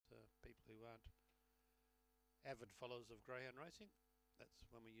avid followers of greyhound racing. That's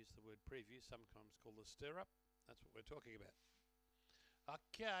when we use the word preview, sometimes called the stir-up. That's what we're talking about.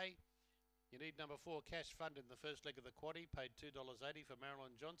 Okay, you need number 4, Cash Fund, in the first leg of the quaddie, paid $2.80 for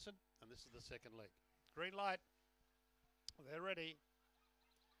Marilyn Johnson, and this is the second leg. Green light. They're ready.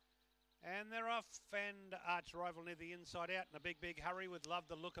 And they're off, and Arch Rival near the inside out in a big hurry with Love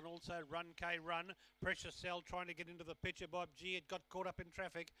the Look and also Run K Run. Precious Cell trying to get into the picture. Bob G had got caught up in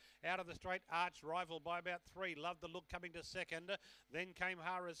traffic. Out of the straight, Arch Rival by about 3. Love the Look coming to second. Then came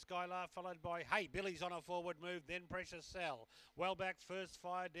Hara's Skylar, followed by Hey Billy's on a forward move. Then Precious Cell. Well back, First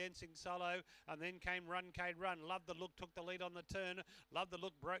Fire, Dancing Solo, and then came Run K Run. Love the Look took the lead on the turn. Love the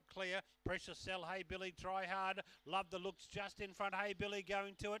Look broke clear. Precious Cell, Hey Billy, try hard. Love the Look's just in front. Hey Billy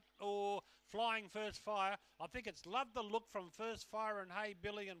going to it. Flying First Fire. I think it's Love the Look from First Fire and Hey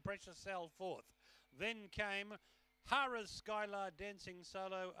Billy and Precious Cell fourth. Then came Hara's Skylar, Dancing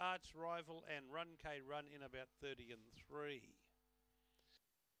Solo, Arch Rival and Run K Run in about 30 and 3.